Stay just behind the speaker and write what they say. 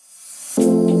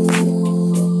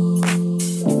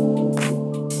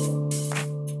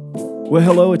Well,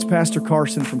 hello, it's Pastor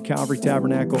Carson from Calvary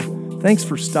Tabernacle. Thanks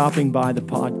for stopping by the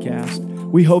podcast.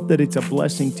 We hope that it's a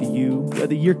blessing to you,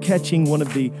 whether you're catching one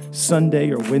of the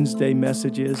Sunday or Wednesday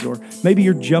messages, or maybe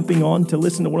you're jumping on to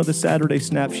listen to one of the Saturday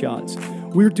snapshots.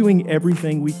 We're doing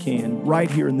everything we can right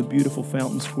here in the beautiful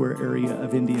Fountain Square area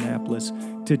of Indianapolis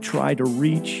to try to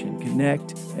reach and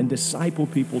connect and disciple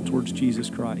people towards Jesus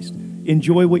Christ.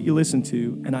 Enjoy what you listen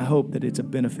to, and I hope that it's a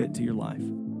benefit to your life.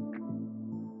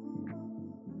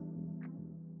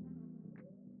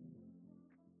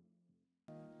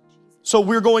 So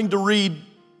we're going to read,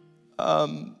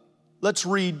 let's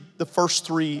read the first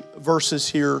three verses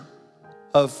here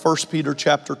of 1 Peter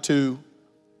chapter 2,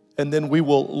 and then we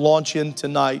will launch in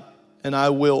tonight, and I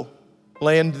will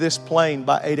land this plane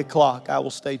by 8 o'clock. I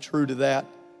will stay true to that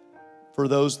for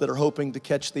those that are hoping to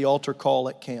catch the altar call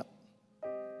at camp.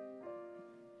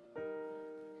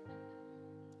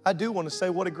 I do want to say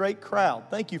what a great crowd.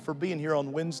 Thank you for being here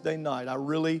on Wednesday night. I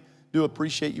really do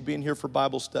appreciate you being here for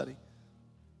Bible study.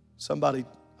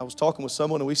 I was talking with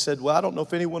someone and we said, well, I don't know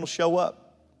if anyone will show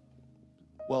up.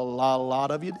 Well, a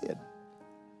lot of you did.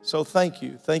 So thank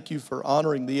you. Thank you for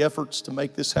honoring the efforts to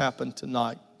make this happen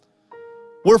tonight.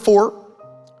 Wherefore,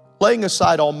 laying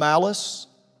aside all malice,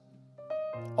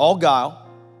 all guile,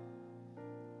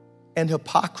 and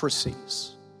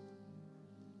hypocrisies,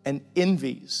 and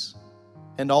envies,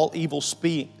 and all evil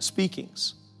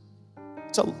speakings.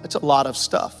 It's a lot of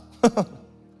stuff.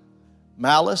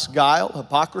 Malice, guile,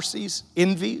 hypocrisies,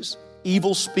 envies,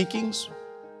 evil speakings.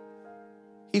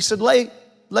 He said, lay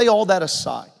all that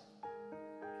aside.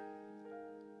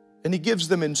 And he gives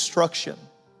them instruction.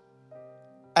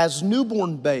 As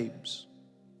newborn babes,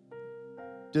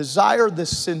 desire the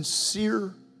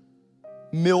sincere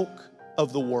milk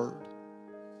of the word,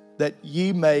 that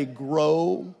ye may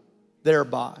grow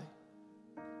thereby.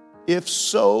 If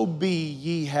so be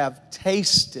ye have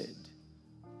tasted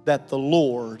that the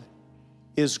Lord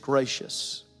is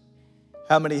gracious.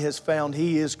 How many has found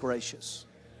He is gracious?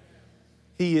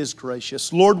 He is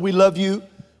gracious. Lord, we love you.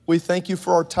 We thank you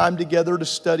for our time together to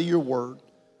study your word.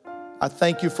 I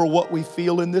thank you for what we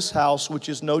feel in this house, which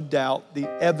is no doubt the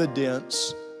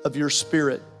evidence of your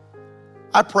Spirit.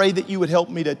 I pray that you would help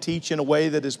me to teach in a way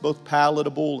that is both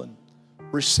palatable and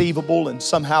receivable and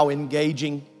somehow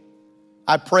engaging.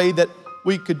 I pray that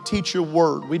we could teach your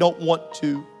word. We don't want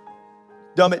to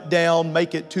dumb it down,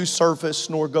 make it too surface,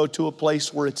 nor go to a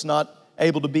place where it's not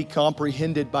able to be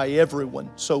comprehended by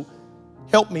everyone. So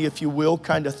help me, if you will,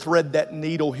 kind of thread that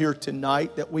needle here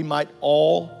tonight, that we might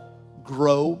all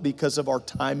grow because of our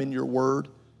time in your word.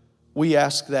 We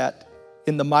ask that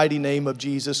in the mighty name of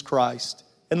Jesus Christ.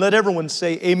 And let everyone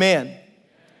say amen.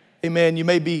 Amen. You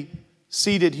may be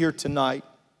seated here tonight.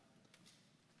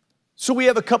 So we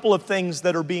have a couple of things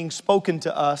that are being spoken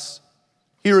to us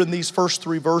here in these first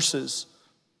three verses.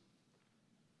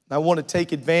 I want to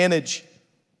take advantage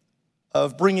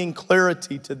of bringing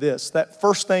clarity to this. That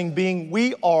first thing being,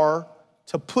 we are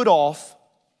to put off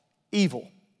evil.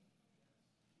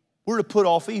 We're to put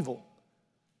off evil.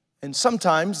 And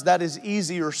sometimes that is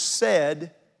easier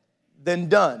said than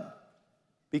done.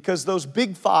 Because those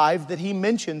big five that he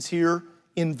mentions here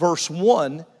in verse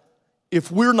 1,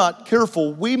 if we're not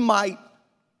careful, we might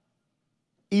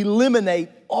eliminate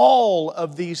all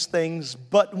of these things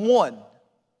but one.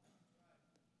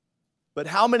 But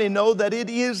how many know that it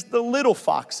is the little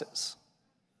foxes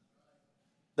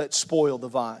that spoil the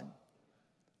vine?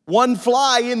 One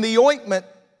fly in the ointment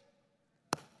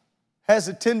has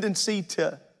a tendency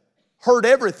to hurt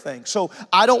everything. So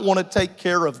I don't want to take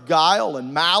care of guile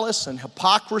and malice and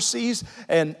hypocrisies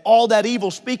and all that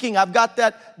evil speaking. I've got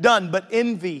that done. But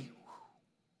envy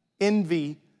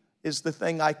is the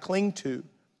thing I cling to.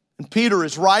 And Peter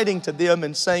is writing to them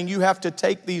and saying, you have to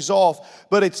take these off.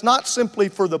 But it's not simply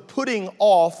for the putting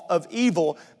off of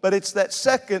evil, but it's that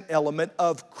second element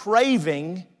of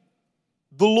craving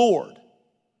the Lord.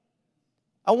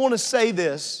 I want to say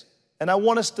this, and I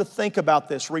want us to think about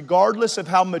this, regardless of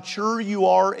how mature you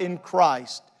are in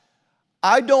Christ.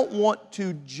 I don't want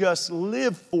to just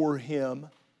live for Him.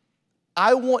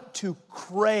 I want to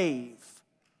crave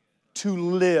to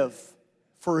live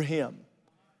for Him.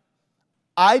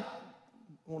 I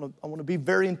want to be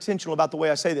very intentional about the way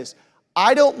I say this.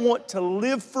 I don't want to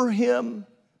live for Him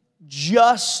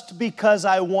just because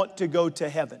I want to go to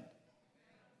heaven.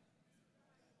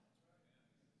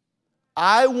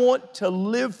 I want to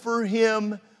live for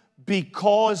Him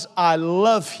because I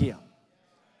love Him.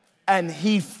 And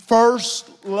He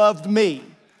first loved me.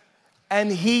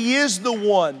 And He is the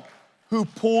one who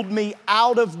pulled me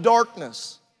out of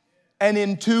darkness and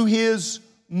into His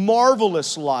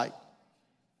marvelous light.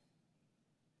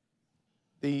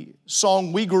 The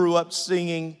song we grew up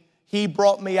singing, He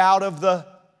brought me out of the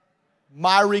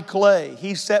miry clay.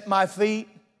 He set my feet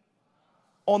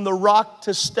on the rock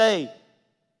to stay.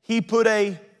 He put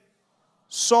a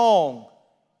song.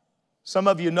 Some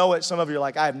of you know it, some of you are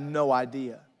like, I have no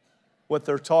idea what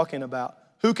they're talking about.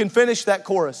 Who can finish that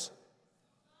chorus?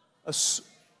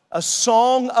 A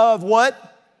song of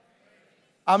what?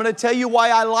 I'm going to tell you why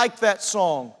I like that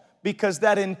song. Because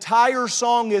that entire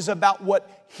song is about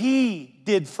what He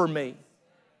did for me.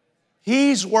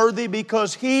 He's worthy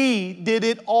because He did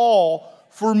it all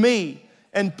for me.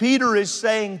 And Peter is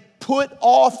saying, put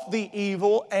off the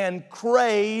evil and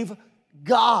crave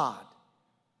God.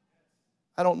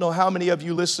 I don't know how many of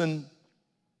you listen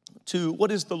to,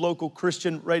 what is the local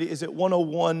Christian radio? Is it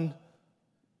 101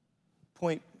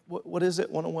 point, what is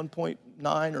it,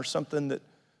 101.9 or something that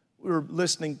we were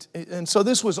listening to? And so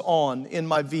this was on in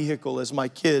my vehicle as my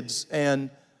kids, and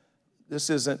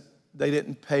they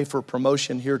didn't pay for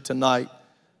promotion here tonight.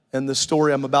 And the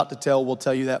story I'm about to tell will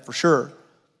tell you that for sure.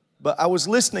 But I was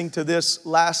listening to this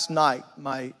last night.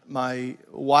 My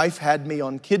wife had me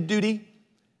on kid duty,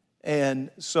 and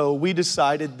so we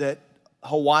decided that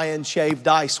Hawaiian shaved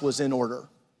ice was in order.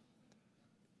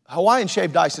 Hawaiian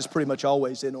shaved ice is pretty much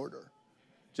always in order.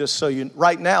 Just so you,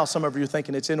 right now, some of you are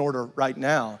thinking it's in order right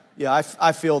now. Yeah,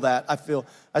 I feel that.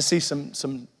 I see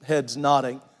some heads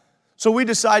nodding. So we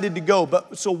decided to go.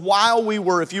 But so while we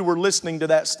were, if you were listening to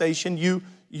that station, you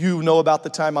know about the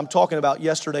time I'm talking about,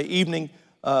 yesterday evening,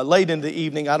 late in the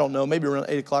evening, I don't know, maybe around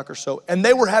 8 o'clock or so. And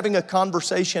they were having a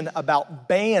conversation about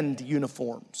band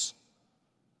uniforms.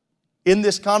 In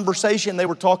this conversation, they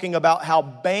were talking about how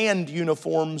band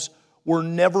uniforms were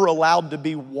never allowed to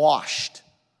be washed.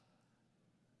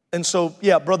 And so,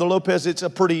 yeah, Brother Lopez, it's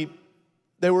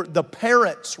the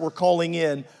parents were calling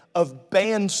in of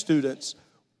band students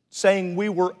saying we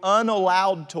were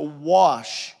unallowed to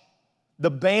wash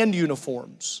the band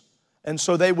uniforms. And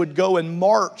so they would go and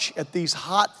march at these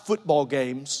hot football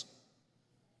games.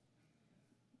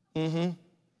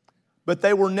 But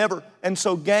they were never, and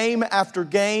so game after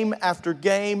game after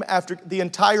game after the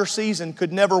entire season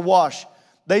could never wash.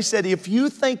 They said, if you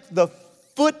think the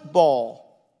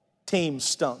football team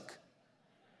stunk,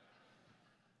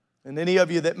 and any of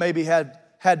you that maybe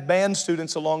had band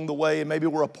students along the way and maybe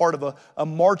were a part of a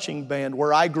marching band,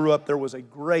 where I grew up, there was a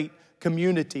great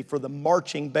community for the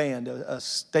marching band, a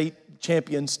state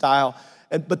champion style.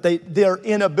 But their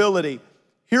inability.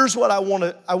 Here's what I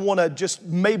want to just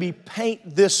maybe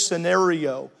paint this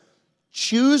scenario.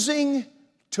 Choosing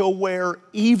to wear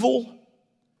evil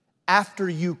after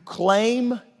you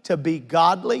claim to be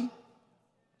godly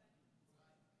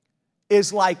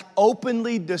is like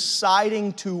openly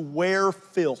deciding to wear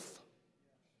filth.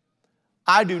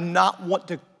 I do not want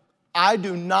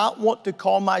to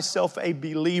call myself a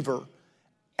believer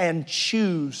and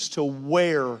choose to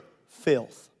wear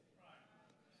filth.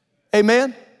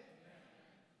 Amen?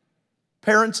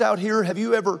 Parents out here, have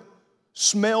you ever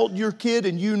smelled your kid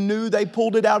and you knew they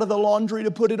pulled it out of the laundry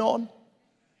to put it on?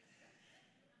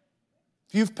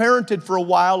 If you've parented for a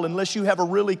while, unless you have a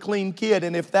really clean kid,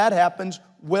 and if that happens,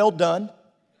 well done.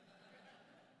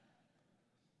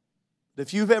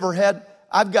 If you've ever had,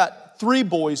 I've got 3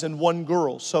 boys and 1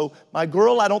 girl. So my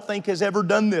girl, I don't think, has ever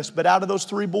done this, but out of those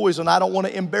 3 boys, and I don't want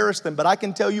to embarrass them, but I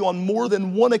can tell you on more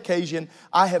than one occasion,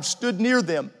 I have stood near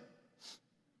them.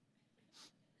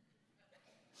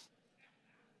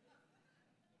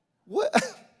 What?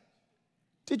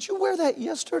 Did you wear that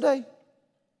yesterday?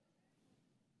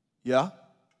 Yeah.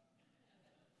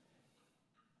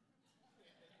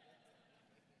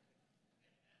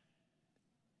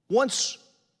 Once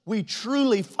we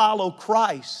truly follow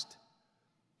Christ,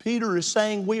 Peter is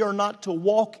saying we are not to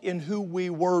walk in who we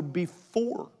were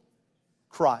before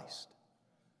Christ,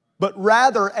 but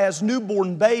rather as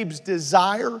newborn babes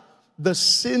desire the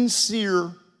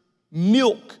sincere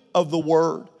milk of the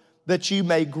Word, that you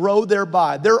may grow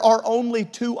thereby. There are only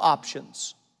 2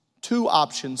 options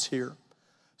here: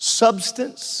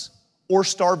 substance or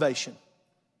starvation.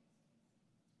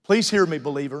 Please hear me,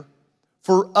 believer.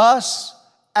 For us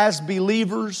as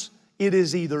believers, it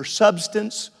is either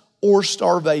substance or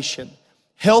starvation.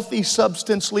 Healthy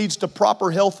substance leads to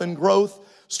proper health and growth.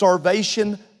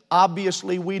 Starvation,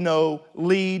 obviously we know,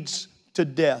 leads to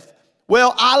death.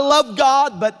 Well, I love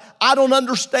God, but I don't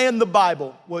understand the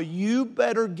Bible. Well, you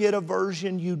better get a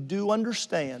version you do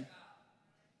understand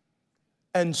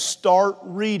and start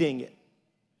reading it.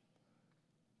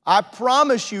 I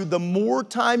promise you, the more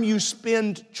time you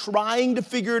spend trying to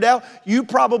figure it out, you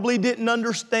probably didn't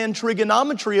understand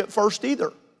trigonometry at first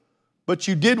either, but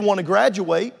you did want to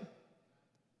graduate.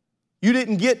 You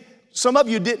didn't get some of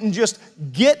you didn't just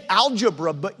get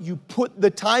algebra, but you put the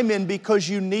time in because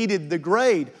you needed the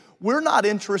grade. We're not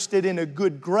interested in a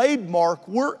good grade mark.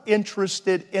 We're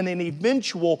interested in an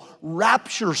eventual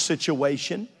rapture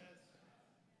situation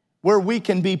where we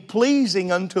can be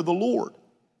pleasing unto the Lord.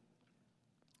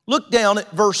 Look down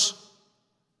at verse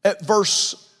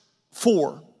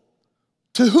 4.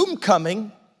 To whom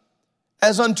coming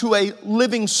as unto a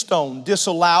living stone,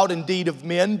 disallowed indeed of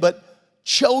men, but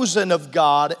chosen of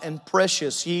God and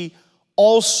precious, ye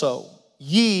also.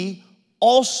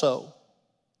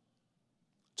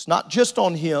 It's not just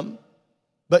on him,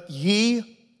 but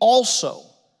ye also,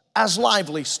 as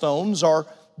lively stones, are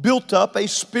built up a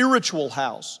spiritual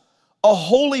house, a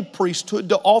holy priesthood,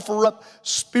 to offer up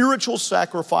spiritual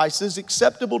sacrifices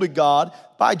acceptable to God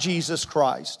by Jesus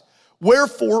Christ.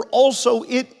 Wherefore also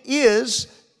it is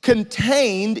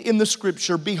contained in the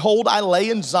scripture, behold, I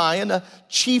lay in Zion a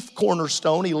chief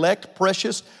cornerstone, elect,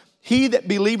 precious. He that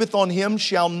believeth on him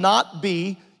shall not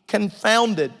be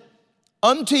confounded.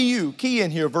 Unto you, key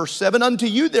in here, verse 7, unto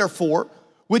you therefore,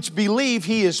 which believe,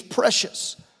 he is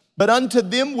precious. But unto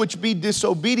them which be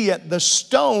disobedient, the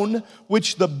stone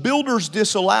which the builders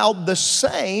disallowed, the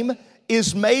same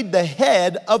is made the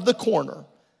head of the corner,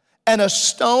 and a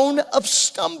stone of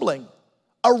stumbling,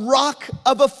 a rock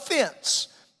of offense,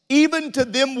 even to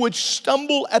them which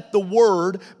stumble at the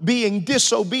word, being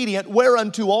disobedient,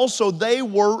 whereunto also they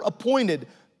were appointed.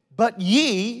 But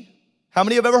ye, how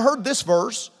many have ever heard this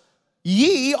verse?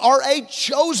 Ye are a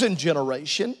chosen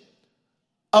generation,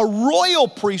 a royal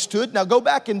priesthood. Now go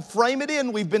back and frame it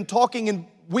in. We've been talking in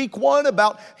week 1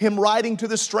 about him writing to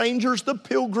the strangers, the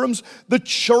pilgrims, the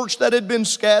church that had been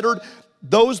scattered,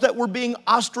 those that were being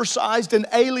ostracized and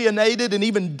alienated and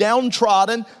even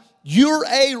downtrodden. You're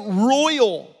a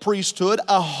royal priesthood,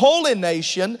 a holy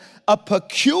nation, a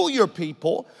peculiar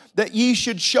people, that ye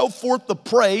should show forth the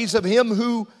praise of him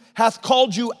who hath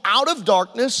called you out of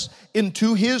darkness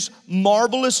into his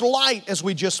marvelous light, as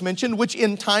we just mentioned, which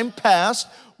in time past,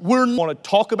 we're going to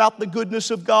talk about the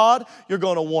goodness of God. You're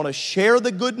going to want to share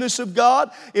the goodness of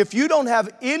God. If you don't have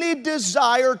any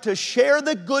desire to share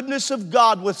the goodness of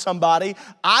God with somebody,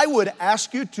 I would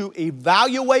ask you to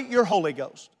evaluate your Holy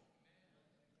Ghost.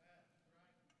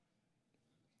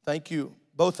 Thank you,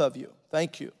 both of you.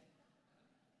 Thank you.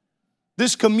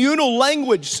 This communal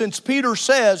language, since Peter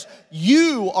says,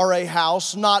 you are a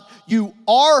house, not you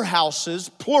are houses,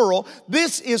 plural.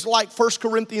 This is like 1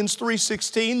 Corinthians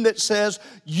 3:16 that says,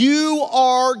 you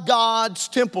are God's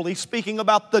temple. He's speaking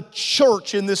about the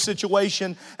church in this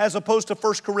situation, as opposed to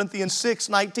 1 Corinthians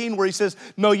 6:19 where he says,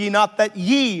 know ye not that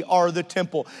ye are the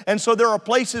temple. And so there are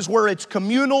places where it's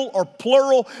communal or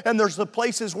plural, and there's the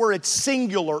places where it's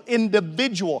singular,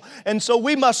 individual. And so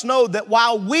we must know that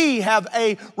while we have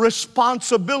a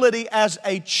responsibility as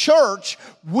a church,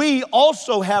 we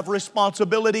also have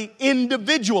responsibility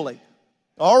individually.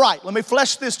 All right, let me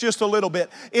flesh this just a little bit.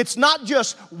 It's not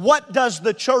just what does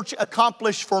the church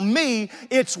accomplish for me,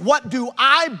 it's what do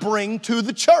I bring to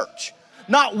the church.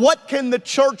 Not what can the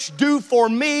church do for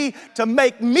me to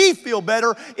make me feel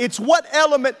better, it's what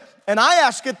element. And I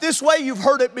ask it this way, you've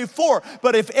heard it before,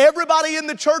 but if everybody in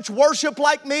the church worshiped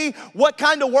like me, what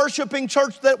kind of worshiping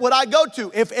church that would I go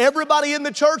to? If everybody in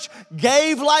the church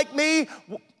gave like me,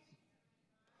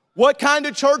 what kind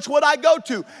of church would I go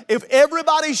to? If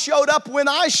everybody showed up when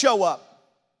I show up.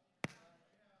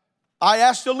 I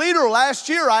asked a leader last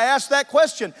year, I asked that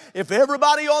question. If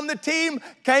everybody on the team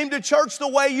came to church the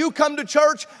way you come to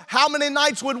church, how many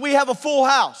nights would we have a full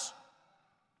house?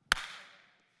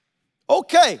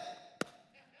 Okay.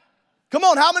 Come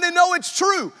on, how many know it's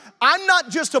true? I'm not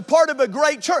just a part of a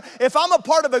great church. If I'm a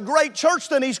part of a great church,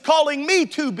 then he's calling me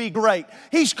to be great.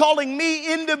 He's calling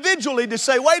me individually to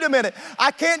say, wait a minute, I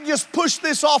can't just push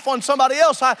this off on somebody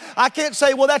else. I can't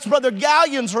say, well, that's Brother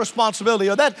Galleon's responsibility,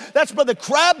 or that's Brother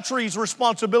Crabtree's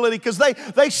responsibility, because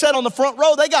they sat on the front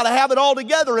row. They got to have it all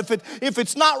together. If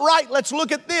it's not right, let's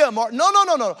look at them. Or, no.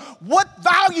 What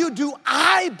value do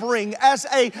I bring as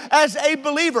a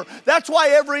believer? That's why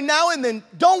every now and then,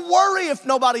 don't worry if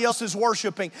nobody else is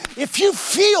worshiping. If you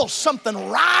feel something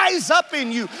rise up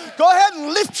in you, go ahead and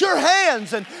lift your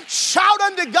hands and shout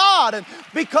unto God, and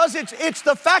because it's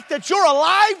the fact that you're a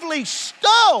lively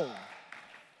stone.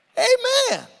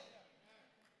 Amen.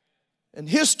 And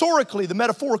historically, the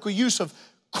metaphorical use of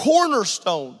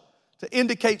cornerstone to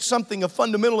indicate something of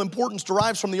fundamental importance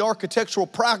derives from the architectural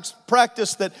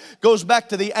practice that goes back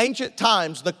to the ancient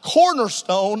times. The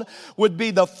cornerstone would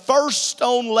be the first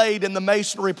stone laid in the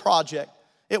masonry project.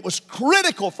 It was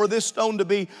critical for this stone to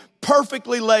be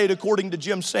perfectly laid according to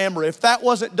Jim Samra. If that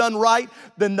wasn't done right,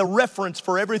 then the reference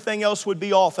for everything else would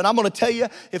be off. And I'm going to tell you,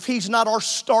 if he's not our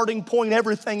starting point,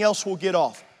 everything else will get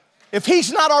off. If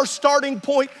he's not our starting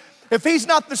point, if he's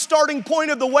not the starting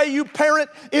point of the way you parent,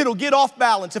 it'll get off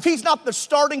balance. If he's not the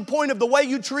starting point of the way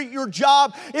you treat your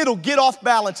job, it'll get off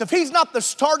balance. If he's not the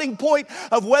starting point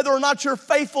of whether or not you're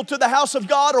faithful to the house of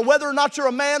God, or whether or not you're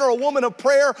a man or a woman of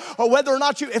prayer, or whether or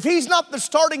not if he's not the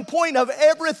starting point of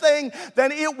everything,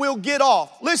 then it will get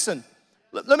off. Listen.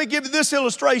 Let me give you this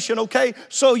illustration, okay?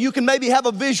 So you can maybe have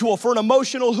a visual for an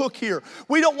emotional hook here.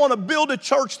 We don't want to build a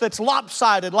church that's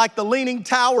lopsided like the Leaning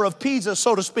Tower of Pisa,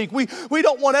 so to speak. We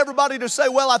don't want everybody to say,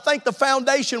 well, I think the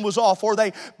foundation was off, or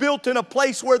they built in a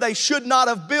place where they should not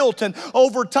have built. And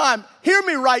over time, hear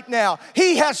me right now,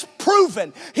 he has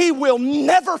proven he will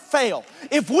never fail.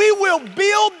 If we will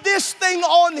build this thing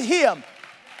on him,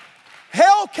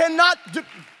 hell cannot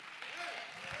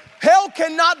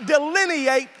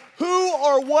delineate who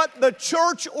or what the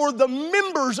church or the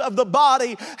members of the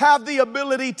body have the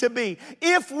ability to be,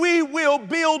 if we will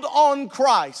build on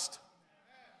Christ.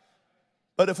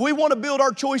 But if we want to build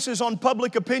our choices on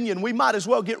public opinion, we might as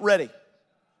well get ready.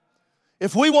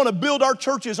 If we want to build our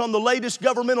churches on the latest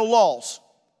governmental laws,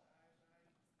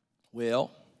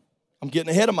 well, I'm getting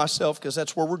ahead of myself because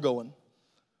that's where we're going.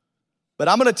 But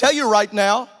I'm going to tell you right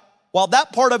now, while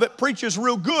that part of it preaches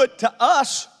real good to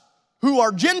us who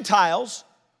are Gentiles,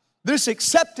 this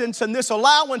acceptance and this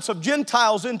allowance of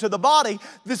Gentiles into the body,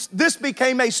 this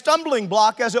became a stumbling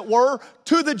block, as it were,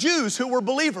 to the Jews who were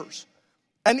believers.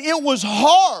 And it was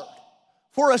hard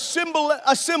for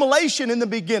assimilation in the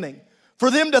beginning,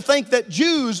 for them to think that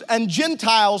Jews and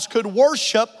Gentiles could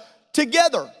worship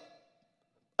together.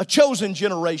 A chosen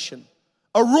generation,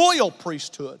 a royal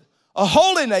priesthood, a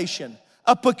holy nation,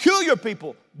 a peculiar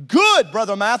people. Good,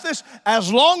 Brother Mathis,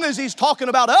 as long as he's talking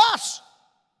about us.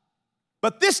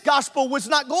 But this gospel was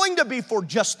not going to be for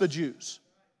just the Jews.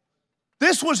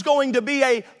 This was going to be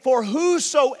a for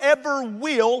whosoever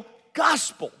will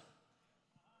gospel.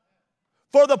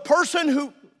 For the person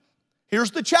who, here's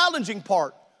the challenging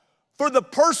part, for the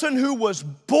person who was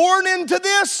born into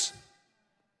this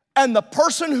and the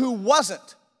person who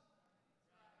wasn't.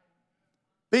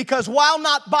 Because while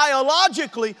not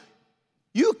biologically,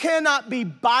 you cannot be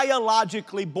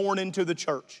biologically born into the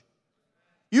church.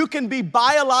 You can be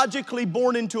biologically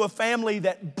born into a family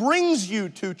that brings you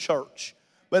to church.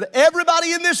 But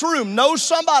everybody in this room knows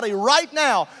somebody right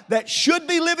now that should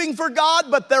be living for God,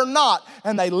 but they're not.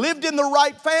 And they lived in the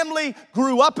right family,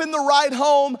 grew up in the right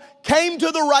home, came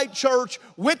to the right church,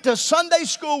 went to Sunday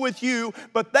school with you,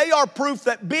 but they are proof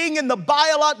that being in the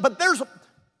but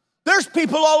there's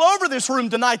people all over this room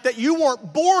tonight that you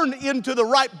weren't born into the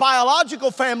right biological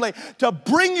family to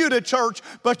bring you to church,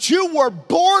 but you were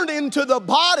born into the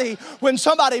body when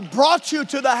somebody brought you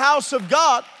to the house of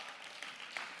God.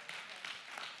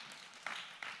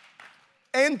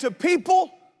 And to people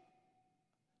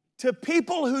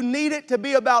who need it to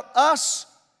be about us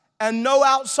and no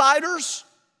outsiders,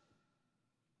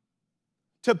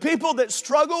 to people that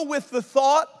struggle with the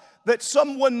thought that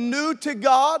someone new to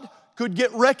God could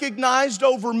get recognized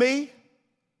over me,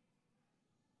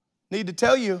 need to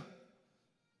tell you,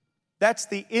 that's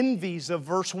the envies of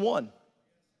verse 1.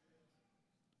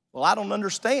 Well, I don't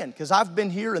understand because I've been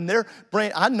here and their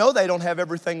brain, I know they don't have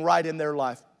everything right in their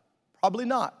life. Probably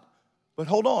not. But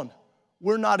hold on,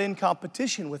 we're not in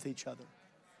competition with each other.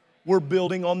 We're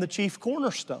building on the chief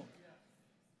cornerstone.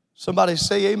 Somebody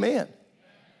say amen.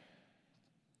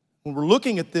 When we're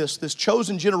looking at this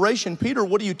chosen generation, Peter,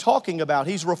 what are you talking about?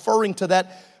 He's referring to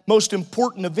that most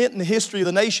important event in the history of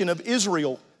the nation of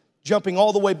Israel, jumping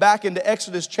all the way back into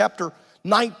Exodus chapter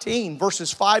 19,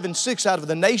 verses 5 and 6. Out of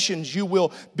the nations you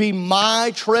will be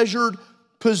my treasured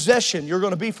possession. You're going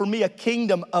to be for me a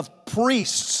kingdom of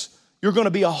priests. You're going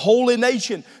to be a holy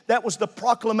nation. That was the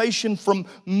proclamation from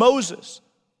Moses.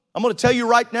 I'm going to tell you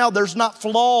right now, there's not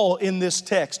flaw in this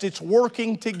text. It's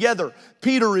working together.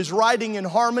 Peter is writing in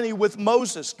harmony with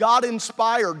Moses.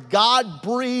 God-inspired,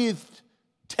 God-breathed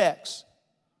text.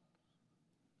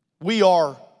 We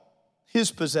are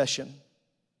His possession.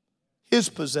 His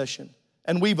possession.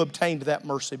 And we've obtained that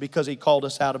mercy because He called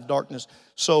us out of darkness.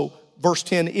 So verse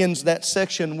 10 ends that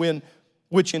section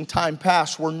which in time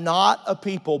past were not a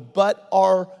people, but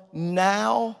are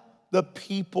now the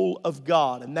people of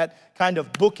God. And that kind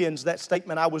of bookends that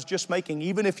statement I was just making.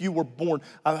 Even if you were born,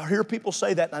 I hear people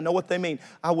say that and I know what they mean.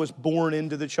 I was born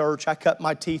into the church. I cut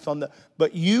my teeth on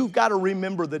but you've got to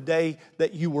remember the day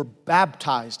that you were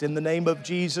baptized in the name of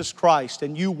Jesus Christ.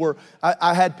 And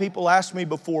I had people ask me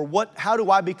before, how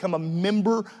do I become a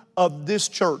member of this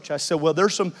church. I said, well,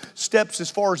 there's some steps as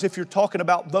far as if you're talking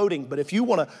about voting, but if you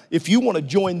want to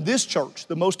join this church,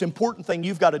 the most important thing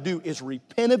you've got to do is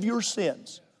repent of your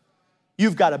sins.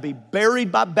 You've got to be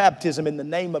buried by baptism in the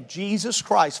name of Jesus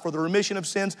Christ for the remission of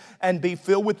sins and be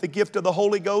filled with the gift of the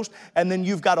Holy Ghost. And then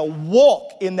you've got to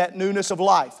walk in that newness of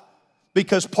life.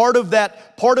 Because part of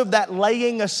that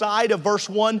laying aside of verse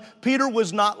 1, Peter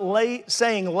was not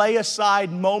saying lay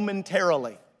aside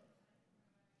momentarily.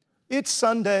 It's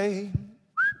Sunday.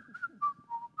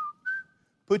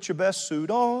 Put your best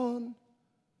suit on.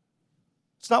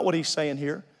 It's not what he's saying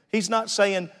here. He's not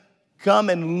saying come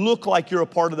and look like you're a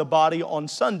part of the body on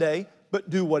Sunday, but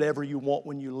do whatever you want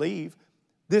when you leave.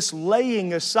 This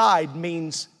laying aside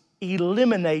means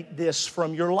eliminate this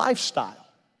from your lifestyle.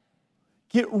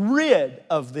 Get rid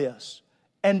of this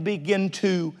and begin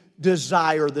to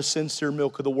desire the sincere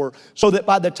milk of the Word. So that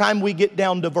by the time we get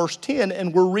down to verse 10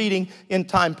 and we're reading in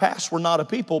time past, we're not a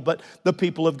people, but the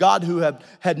people of God who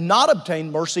had not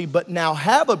obtained mercy, but now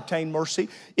have obtained mercy.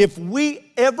 If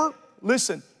we ever,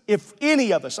 listen, if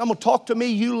any of us, I'm going to talk to me,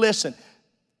 you listen.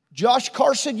 Josh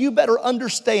Carson, you better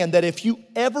understand that if you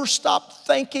ever stop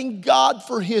thanking God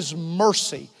for His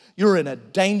mercy, you're in a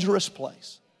dangerous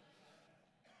place.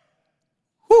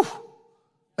 Whew.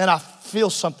 Man, I feel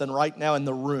something right now in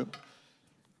the room.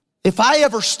 If I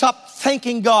ever stop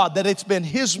thanking God that it's been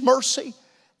His mercy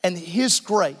and His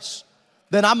grace,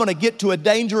 then I'm going to get to a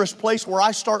dangerous place where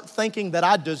I start thinking that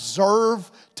I deserve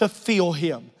to feel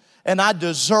Him and I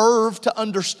deserve to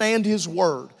understand His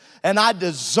Word and I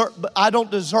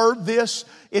don't deserve this.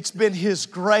 It's been His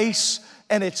grace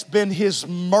and it's been His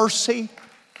mercy.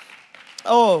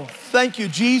 Oh, thank you,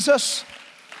 Jesus.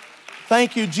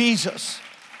 Thank you, Jesus.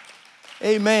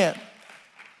 Amen.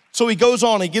 So he goes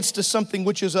on, he gets to something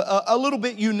which is a little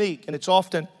bit unique, and it's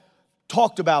often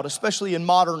talked about, especially in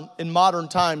modern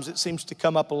times. It seems to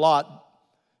come up a lot.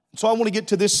 So I want to get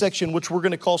to this section, which we're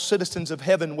going to call Citizens of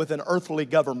Heaven with an Earthly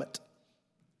Government.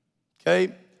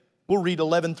 Okay? We'll read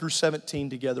 11 through 17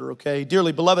 together, okay?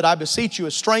 Dearly beloved, I beseech you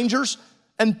as strangers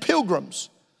and pilgrims.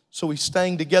 So he's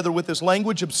staying together with his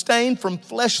language. Abstain from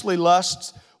fleshly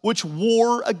lusts, which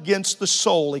war against the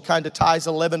soul. He kind of ties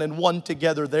 11 and 1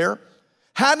 together there.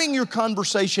 Having your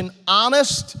conversation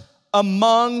honest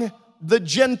among the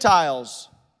Gentiles,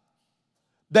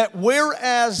 that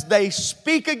whereas they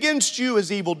speak against you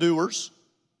as evildoers,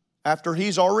 after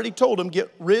he's already told them,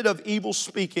 get rid of evil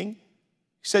speaking.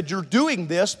 He said, you're doing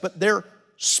this, but they're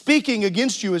speaking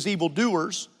against you as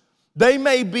evildoers. They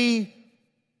may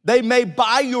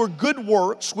by your good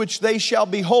works, which they shall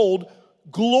behold,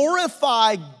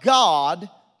 glorify God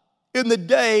in the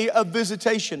day of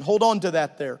visitation. Hold on to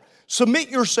that there. Submit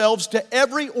yourselves to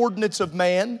every ordinance of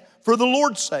man for the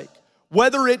Lord's sake,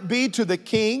 whether it be to the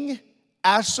king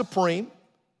as supreme,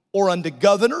 or unto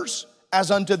governors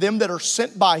as unto them that are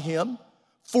sent by him,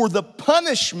 for the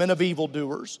punishment of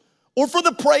evildoers, or for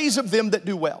the praise of them that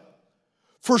do well.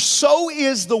 For so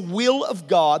is the will of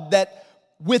God, that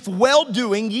with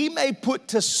well-doing ye may put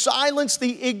to silence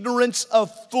the ignorance of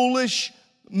foolish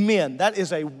men. That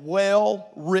is a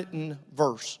well-written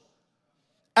verse.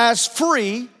 As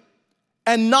free,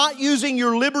 and not using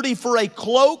your liberty for a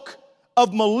cloak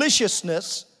of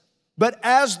maliciousness, but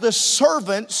as the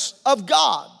servants of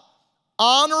God.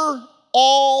 Honor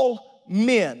all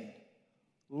men.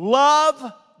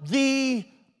 Love the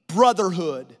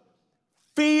brotherhood.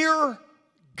 Fear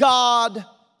God.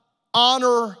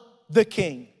 Honor the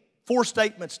king. 4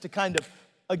 statements to kind of,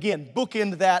 again,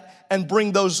 bookend that and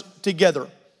bring those together.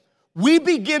 We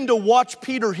begin to watch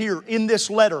Peter here in this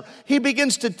letter. He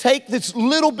begins to take this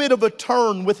little bit of a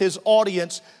turn with his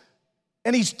audience,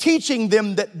 and he's teaching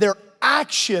them that their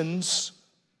actions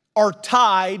are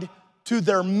tied to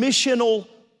their missional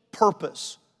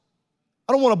purpose.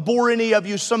 I don't want to bore any of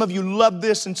you. Some of you love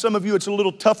this, and some of you it's a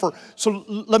little tougher. So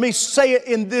let me say it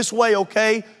in this way,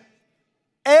 okay?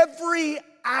 Every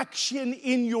action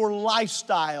in your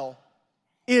lifestyle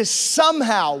is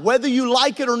somehow, whether you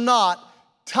like it or not,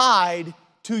 tied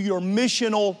to your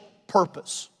missional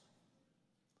purpose.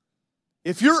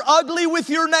 If you're ugly with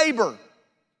your neighbor,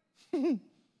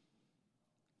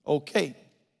 okay,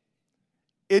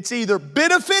 it's either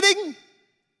benefiting,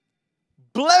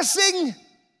 blessing,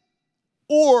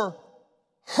 or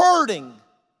hurting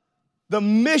the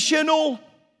missional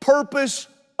purpose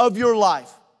of your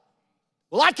life.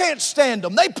 Well, I can't stand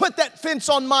them. They put that fence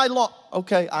on my lawn.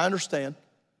 Okay, I understand.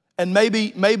 And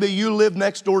maybe you live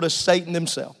next door to Satan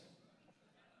himself.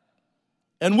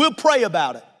 And we'll pray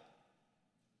about it.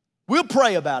 We'll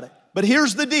pray about it. But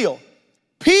here's the deal.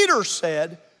 Peter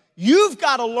said, you've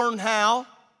got to learn how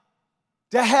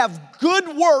to have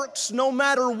good works no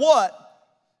matter what,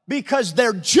 Because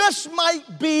there just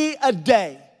might be a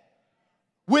day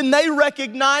when they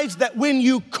recognize that when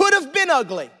you could have been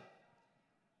ugly,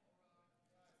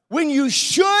 when you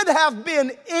should have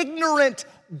been ignorant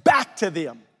back to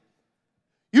them,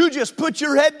 you just put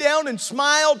your head down and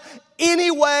smiled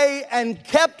anyway and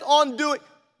kept on doing.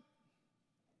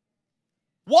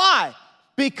 Why?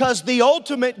 Because the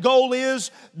ultimate goal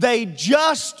is they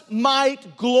just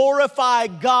might glorify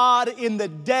God in the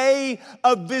day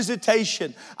of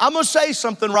visitation. I'm going to say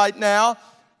something right now.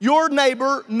 Your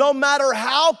neighbor, no matter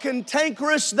how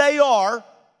cantankerous they are,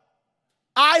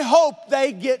 I hope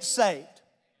they get saved.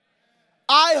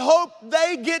 I hope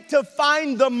they get to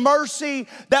find the mercy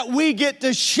that we get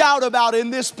to shout about in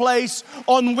this place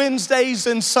on Wednesdays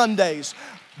and Sundays.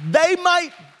 They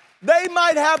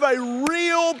might have a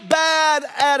real bad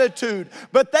attitude,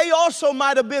 but they also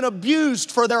might have been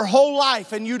abused for their whole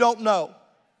life and you don't know.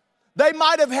 They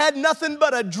might have had nothing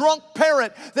but a drunk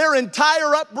parent their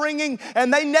entire upbringing,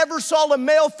 and they never saw a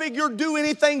male figure do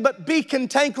anything but be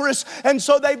cantankerous, and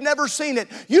so they've never seen it.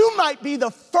 You might be the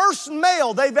first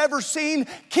male they've ever seen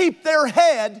keep their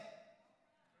head.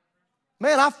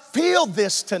 Man, I feel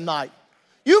this tonight.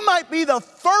 You might be the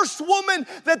first woman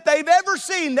that they've ever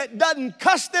seen that doesn't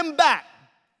cuss them back.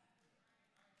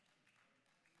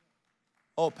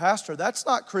 Oh, Pastor, that's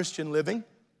not Christian living.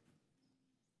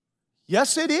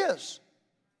 Yes, it is.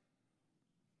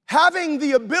 Having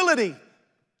the ability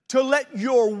to let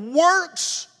your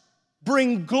works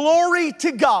bring glory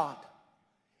to God,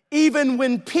 even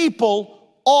when people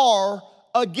are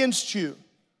against you.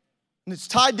 And it's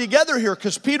tied together here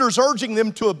because Peter's urging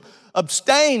them to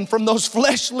abstain from those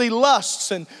fleshly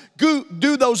lusts and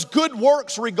do those good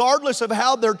works regardless of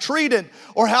how they're treated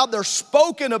or how they're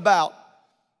spoken about.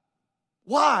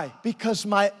 Why? Because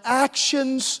my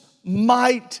actions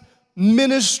might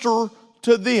minister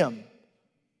to them.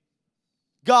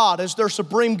 God, as their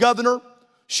supreme governor,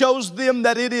 shows them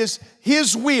that it is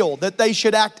His will that they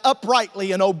should act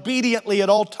uprightly and obediently at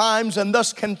all times, and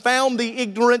thus confound the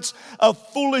ignorance of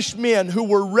foolish men who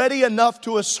were ready enough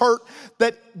to assert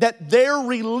that their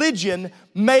religion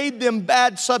made them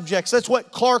bad subjects. That's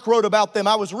what Clark wrote about them.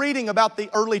 I was reading about the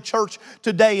early church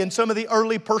today and some of the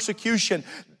early persecution.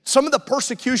 Some of the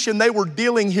persecution they were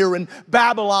dealing here in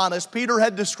Babylon, as Peter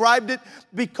had described it,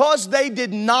 because they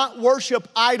did not worship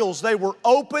idols, they were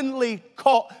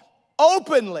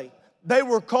they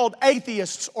were called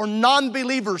atheists or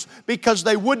non-believers because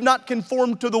they would not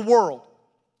conform to the world.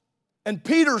 And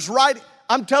Peter's writing,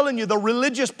 I'm telling you, the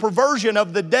religious perversion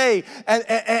of the day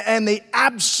and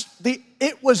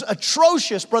it was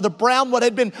atrocious, Brother Brown, what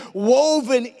had been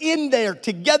woven in there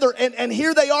together. And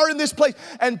here they are in this place.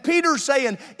 And Peter's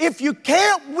saying, if you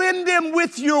can't win them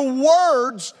with your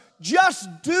words,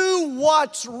 just do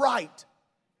what's right.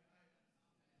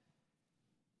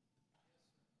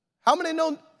 How many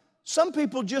know some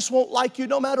people just won't like you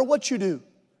no matter what you do?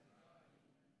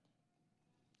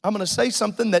 I'm going to say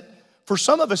something that for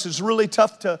some of us is really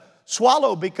tough to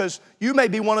swallow, because you may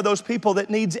be one of those people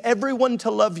that needs everyone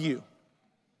to love you.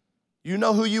 You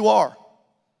know who you are.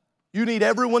 You need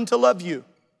everyone to love you.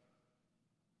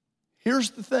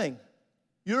 Here's the thing.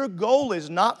 Your goal is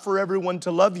not for everyone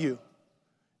to love you.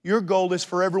 Your goal is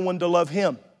for everyone to love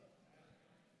Him.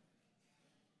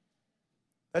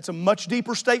 That's a much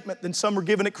deeper statement than some are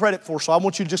giving it credit for, so I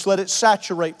want you to just let it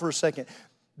saturate for a second.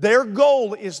 Their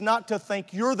goal is not to think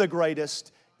you're the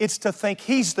greatest, it's to think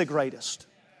He's the greatest.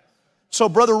 So,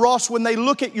 Brother Ross, when they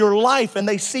look at your life and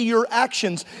they see your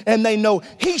actions and they know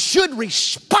he should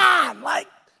respond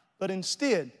but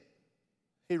instead,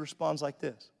 he responds like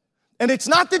this. And it's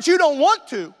not that you don't want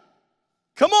to.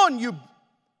 Come on, you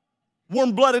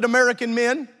warm-blooded American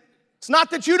men. It's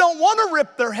not that you don't want to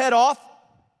rip their head off.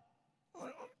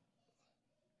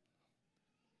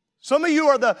 Some of you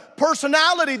are the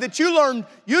personality that you learned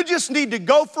you just need to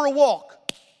go for a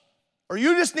walk, or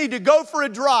you just need to go for a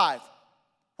drive.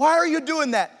 Why are you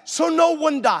doing that? So no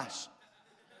one dies.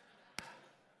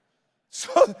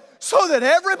 So that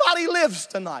everybody lives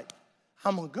tonight.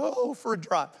 I'm going to go for a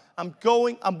drive. I'm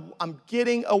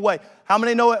getting away. How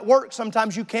many know at work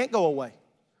sometimes you can't go away?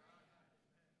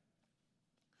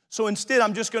 So instead,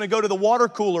 I'm just going to go to the water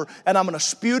cooler and I'm going to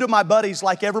spew to my buddies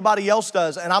like everybody else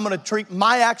does, and I'm going to treat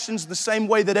my actions the same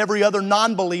way that every other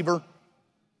non-believer.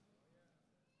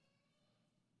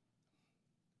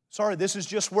 Sorry, this is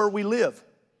just where we live.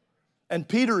 And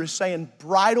Peter is saying,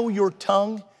 bridle your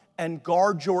tongue and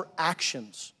guard your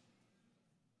actions.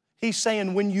 He's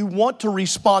saying when you want to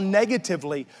respond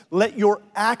negatively, let your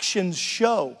actions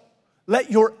show.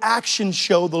 Let your actions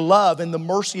show the love and the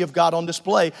mercy of God on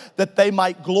display, that they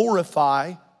might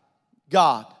glorify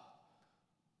God.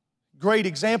 Great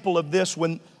example of this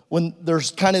when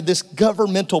there's kind of this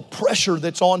governmental pressure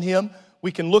that's on him.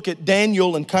 We can look at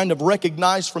Daniel and kind of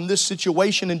recognize from this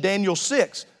situation in Daniel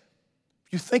 6.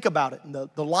 If you think about it, in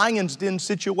the lion's den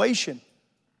situation.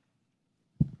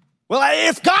 Well,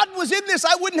 if God was in this,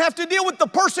 I wouldn't have to deal with the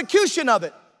persecution of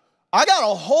it. I got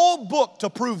a whole book to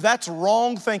prove that's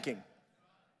wrong thinking.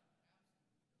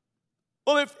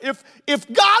 Well,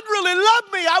 if God really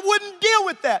loved me, I wouldn't deal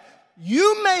with that.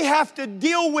 You may have to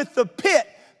deal with the pit,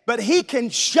 but He can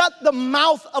shut the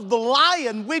mouth of the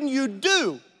lion when you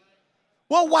do.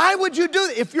 Well, why would you do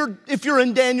that? If you're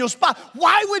in Daniel's spot,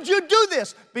 why would you do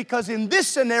this? Because in this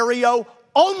scenario,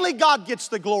 only God gets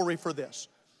the glory for this.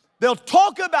 They'll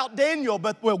talk about Daniel,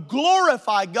 but will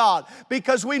glorify God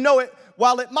because we know it.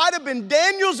 While it might have been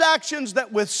Daniel's actions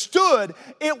that withstood,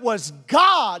 it was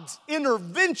God's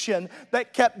intervention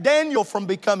that kept Daniel from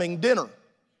becoming dinner.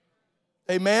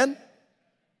 Amen?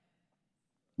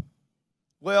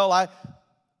 Well, I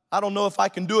don't know if I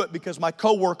can do it because my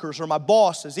coworkers or my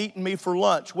boss has eaten me for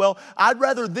lunch. Well, I'd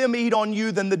rather them eat on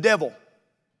you than the devil.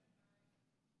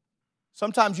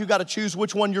 Sometimes you got to choose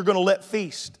which one you're going to let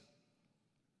feast.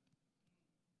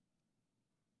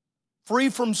 Free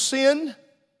from sin,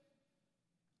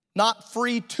 not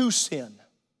free to sin.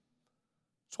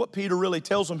 That's what Peter really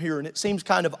tells them here, and it seems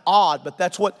kind of odd, but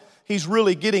that's what he's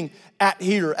really getting at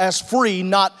here. As free,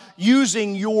 not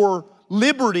using your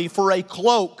liberty for a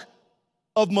cloak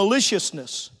of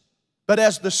maliciousness, but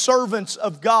as the servants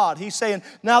of God. He's saying,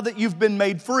 now that you've been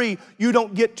made free, you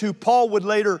don't get to, Paul would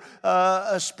later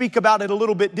speak about it a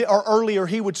little bit, or earlier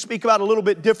he would speak about it a little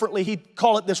bit differently. He'd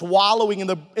call it this wallowing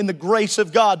in the grace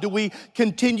of God. Do we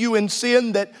continue in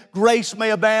sin that grace may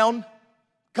abound?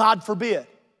 God forbid.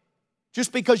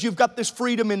 Just because you've got this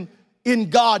freedom in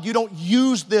God, you don't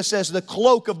use this as the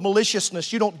cloak of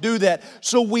maliciousness. You don't do that.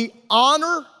 So we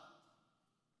honor.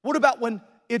 What about when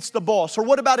it's the boss? Or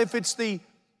what about if it's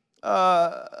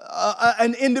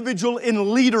an individual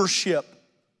in leadership,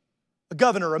 a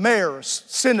governor, a mayor, a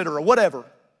senator, or whatever,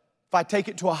 if I take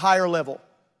it to a higher level?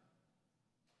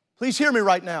 Please hear me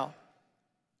right now.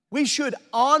 We should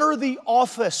honor the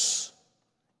office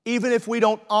even if we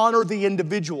don't honor the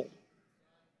individual.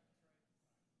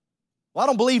 Well, I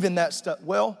don't believe in that stuff.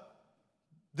 Well,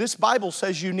 this Bible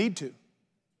says you need to.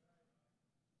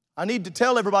 I need to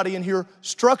tell everybody in here,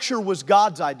 structure was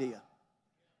God's idea.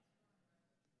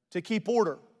 To keep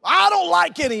order. I don't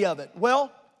like any of it.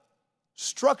 Well,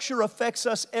 structure affects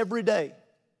us every day.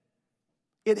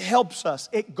 It helps us.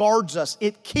 It guards us.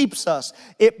 It keeps us.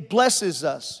 It blesses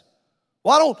us.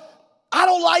 Well, I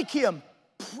don't like him.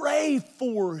 Pray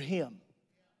for him.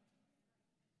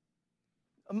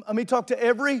 Let me talk to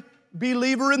every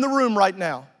believer in the room right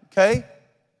now, okay?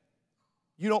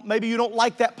 Maybe you don't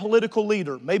like that political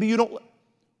leader. Maybe you don't.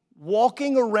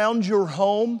 Walking around your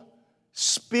home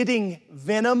spitting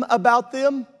venom about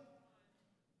them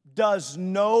does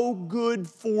no good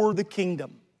for the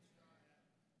kingdom.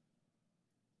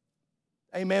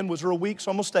 Amen was real weak,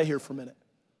 so I'm going to stay here for a minute.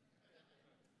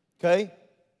 Okay?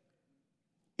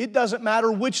 It doesn't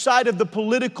matter which side of the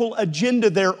political agenda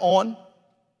they're on.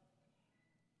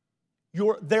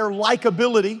 Their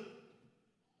likability.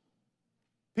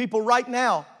 People right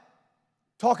now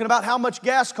talking about how much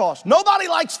gas costs. Nobody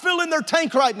likes filling their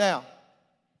tank right now.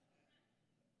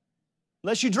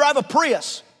 Unless you drive a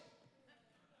Prius.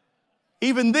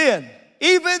 Even then.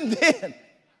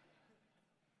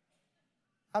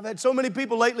 I've had so many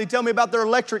people lately tell me about their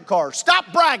electric cars.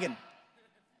 Stop bragging.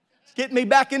 It's getting me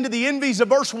back into the envies of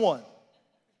verse 1.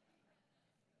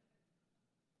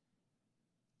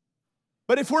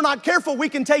 But if we're not careful, we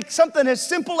can take something as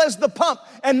simple as the pump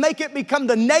and make it become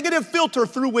the negative filter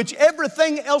through which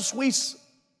everything else we see.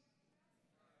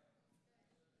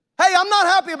 Hey, I'm not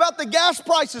happy about the gas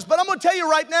prices, but I'm going to tell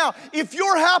you right now, if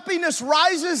your happiness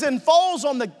rises and falls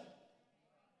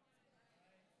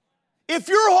if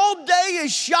your whole day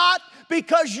is shot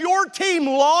because your team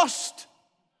lost,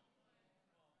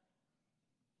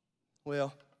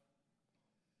 well,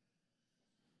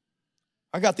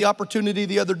 I got the opportunity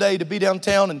the other day to be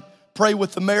downtown and pray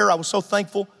with the mayor. I was so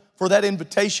thankful for that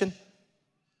invitation.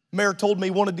 Mayor told me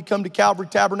he wanted to come to Calvary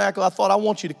Tabernacle. I thought, I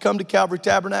want you to come to Calvary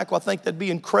Tabernacle. I think that'd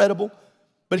be incredible.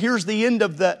 But here's the end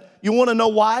of that. You want to know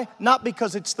why? Not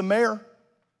because it's the mayor.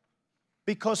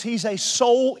 Because he's a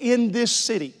soul in this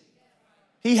city.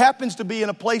 He happens to be in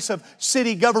a place of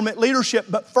city government leadership,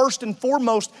 but first and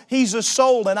foremost, he's a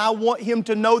soul, and I want him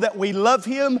to know that we love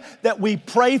him, that we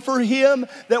pray for him,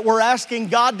 that we're asking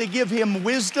God to give him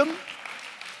wisdom.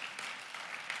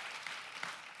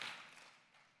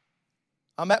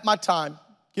 I'm at my time.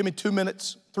 Give me 2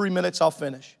 minutes, 3 minutes, I'll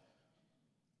finish.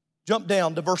 Jump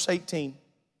down to verse 18.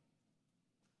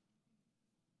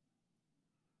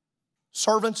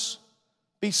 Servants,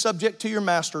 be subject to your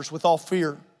masters with all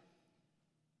fear.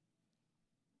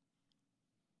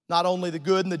 Not only the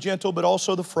good and the gentle, but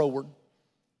also the froward.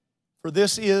 For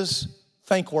this is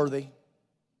thankworthy.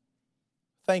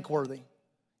 Thankworthy.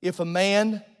 If a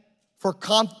man for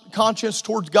conscience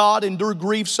towards God endure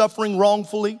grief, suffering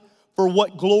wrongfully, for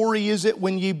what glory is it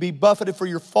when ye be buffeted for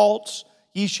your faults?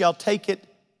 Ye shall take it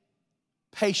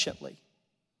patiently.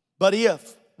 But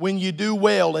if, when you do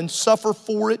well and suffer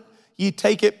for it, ye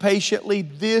take it patiently,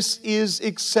 this is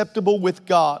acceptable with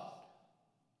God.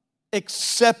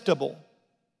 Acceptable.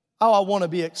 Oh, I want to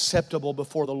be acceptable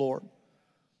before the Lord.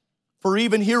 For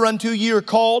even hereunto ye are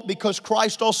called, because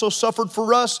Christ also suffered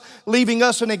for us, leaving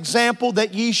us an example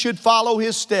that ye should follow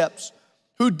his steps,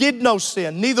 who did no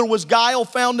sin, neither was guile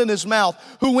found in his mouth,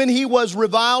 who when he was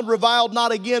reviled, reviled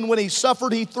not again. When he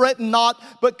suffered, he threatened not,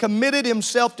 but committed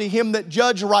himself to him that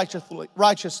judged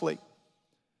righteously.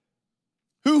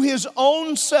 Who his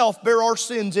own self bare our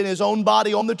sins in his own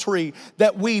body on the tree,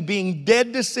 that we, being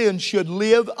dead to sin, should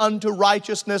live unto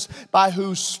righteousness, by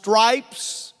whose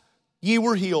stripes ye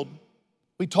were healed.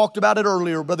 We talked about it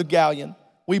earlier, Brother Gallion.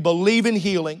 We believe in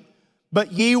healing.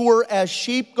 But ye were as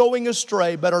sheep going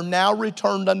astray, but are now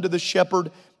returned unto the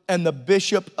shepherd and the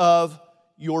bishop of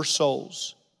your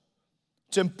souls.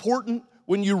 It's important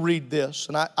when you read this,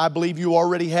 and I believe you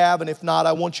already have, and if not,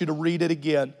 I want you to read it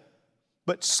again.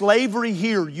 But slavery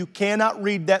here, you cannot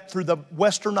read that through the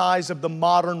Western eyes of the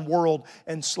modern world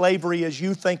and slavery as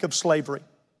you think of slavery.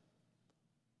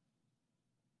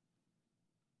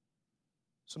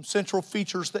 Some central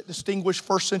features that distinguish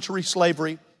first century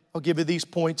slavery. I'll give you these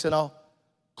points and I'll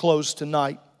close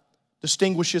tonight.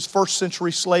 Distinguishes first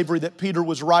century slavery that Peter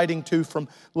was writing to from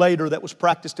later, that was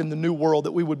practiced in the New World,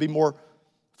 that we would be more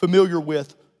familiar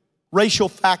with. Racial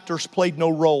factors played no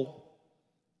role.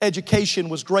 Education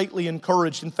was greatly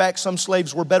encouraged. In fact, some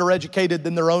slaves were better educated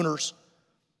than their owners.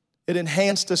 It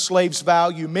enhanced a slave's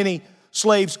value. Many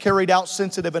slaves carried out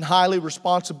sensitive and highly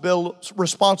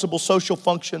responsible social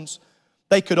functions.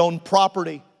 They could own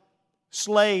property.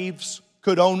 Slaves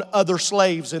could own other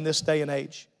slaves in this day and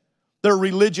age. Their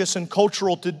religious and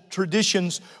cultural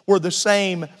traditions were the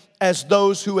same as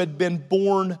those who had been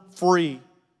born free.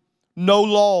 No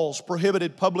laws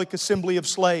prohibited public assembly of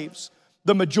slaves.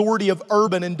 The majority of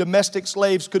urban and domestic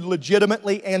slaves could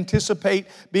legitimately anticipate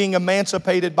being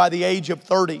emancipated by the age of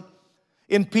 30.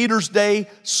 In Peter's day,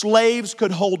 slaves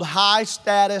could hold high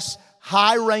status,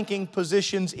 high-ranking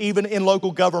positions even in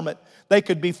local government. They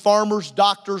could be farmers,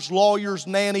 doctors, lawyers,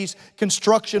 nannies,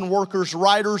 construction workers,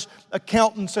 writers,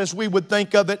 accountants as we would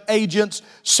think of it, agents,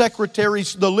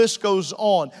 secretaries, the list goes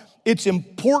on. It's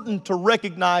important to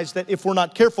recognize that if we're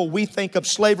not careful, we think of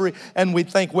slavery and we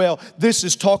think, well, this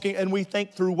is talking, and we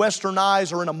think through Western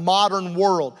eyes or in a modern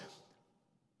world.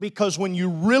 Because when you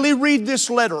really read this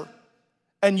letter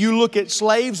and you look at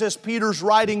slaves as Peter's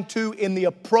writing to in the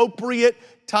appropriate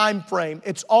time frame,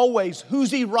 it's always who's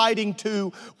he writing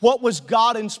to, what was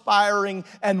God inspiring,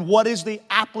 and what is the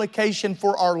application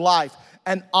for our life.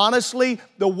 And honestly,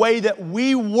 the way that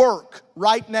we work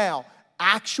right now,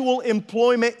 actual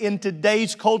employment in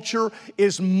today's culture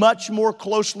is much more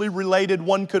closely related,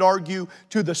 one could argue,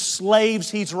 to the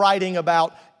slaves he's writing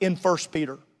about in 1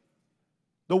 Peter.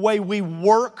 The way we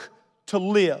work to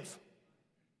live.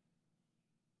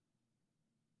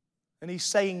 And he's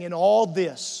saying in all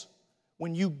this,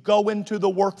 when you go into the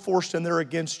workforce and they're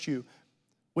against you,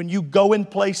 when you go in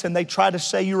place and they try to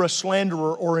say you're a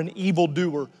slanderer or an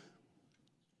evildoer,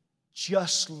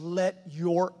 just let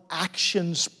your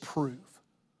actions prove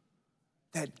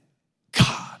that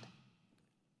God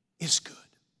is good.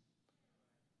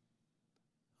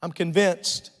 I'm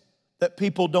convinced that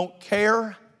people don't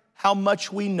care how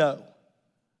much we know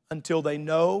until they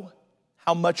know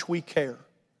how much we care.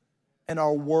 And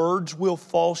our words will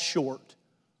fall short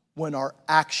when our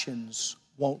actions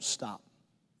won't stop.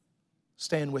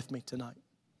 Stand with me tonight.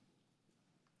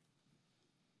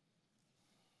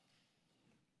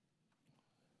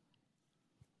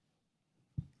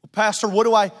 Pastor, what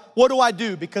do I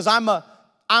do? Because I'm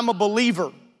a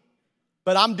believer,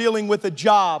 but I'm dealing with a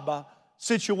job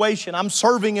situation. I'm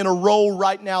serving in a role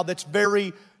right now that's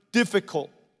very difficult.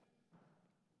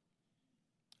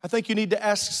 I think you need to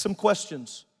ask some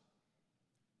questions.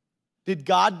 Did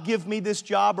God give me this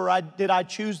job, or did I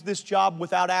choose this job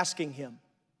without asking Him?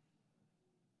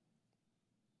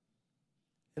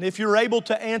 And if you're able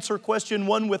to answer question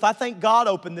one with, I think God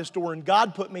opened this door and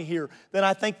God put me here, then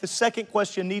I think the second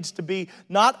question needs to be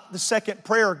not the second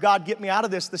prayer, God, get me out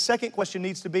of this. The second question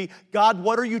needs to be, God,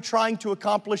 what are you trying to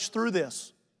accomplish through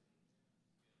this?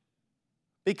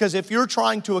 Because if you're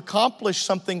trying to accomplish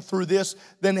something through this,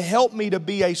 then help me to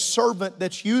be a servant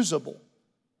that's usable.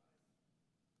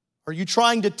 Are you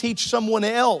trying to teach someone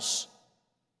else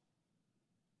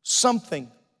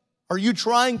something? Are you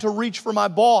trying to reach for my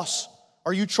boss?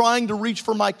 Are you trying to reach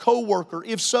for my coworker?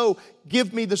 If so,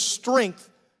 give me the strength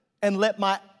and let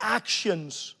my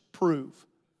actions prove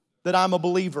that I'm a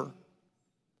believer.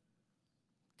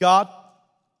 God,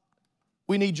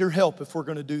 we need your help if we're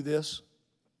going to do this.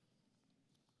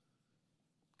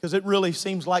 Because it really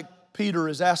seems like Peter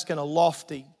is asking a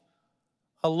lofty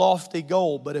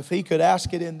goal. But if he could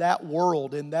ask it in that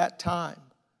world, in that time,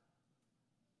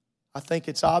 I think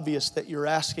it's obvious that you're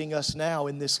asking us now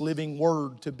in this living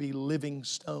word to be living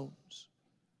stones.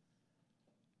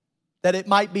 That it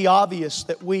might be obvious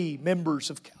that we,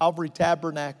 members of Calvary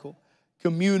Tabernacle,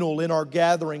 communal in our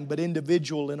gathering, but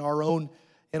individual in our own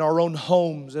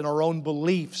homes, in our own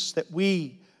beliefs, that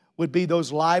we would be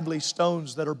those lively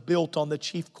stones that are built on the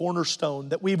chief cornerstone,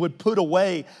 that we would put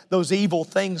away those evil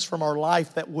things from our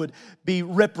life that would be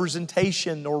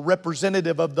representation or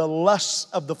representative of the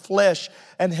lusts of the flesh,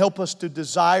 and help us to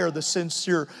desire the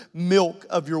sincere milk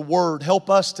of your word.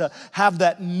 Help us to have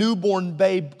that newborn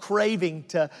babe craving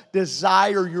to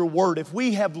desire your word. If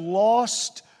we have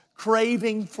lost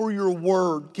craving for your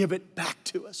word, give it back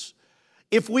to us.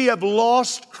 If we have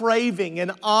lost craving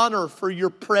and honor for your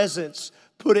presence,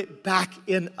 put it back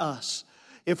in us.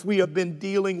 If we have been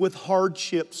dealing with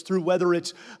hardships through whether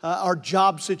it's our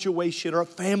job situation or a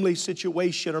family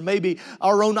situation or maybe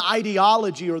our own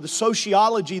ideology or the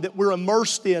sociology that we're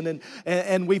immersed in,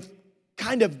 and we've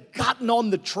kind of gotten on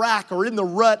the track or in the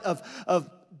rut of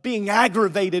being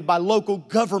aggravated by local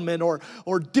government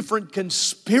or different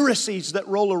conspiracies that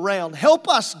roll around. Help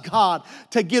us, God,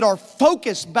 to get our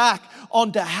focus back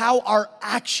onto how our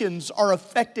actions are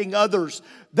affecting others,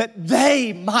 that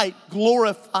they might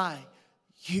glorify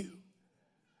you.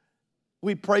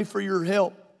 We pray for your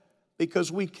help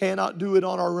because we cannot do it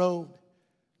on our own.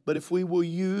 But if we will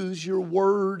use your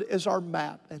word as our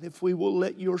map, and if we will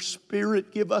let your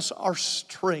Spirit give us our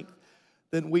strength,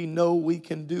 then we know we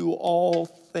can do all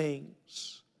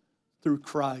things through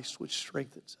Christ, which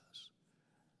strengthens us.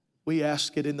 We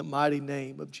ask it in the mighty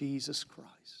name of Jesus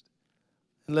Christ.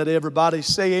 And let everybody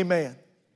say amen.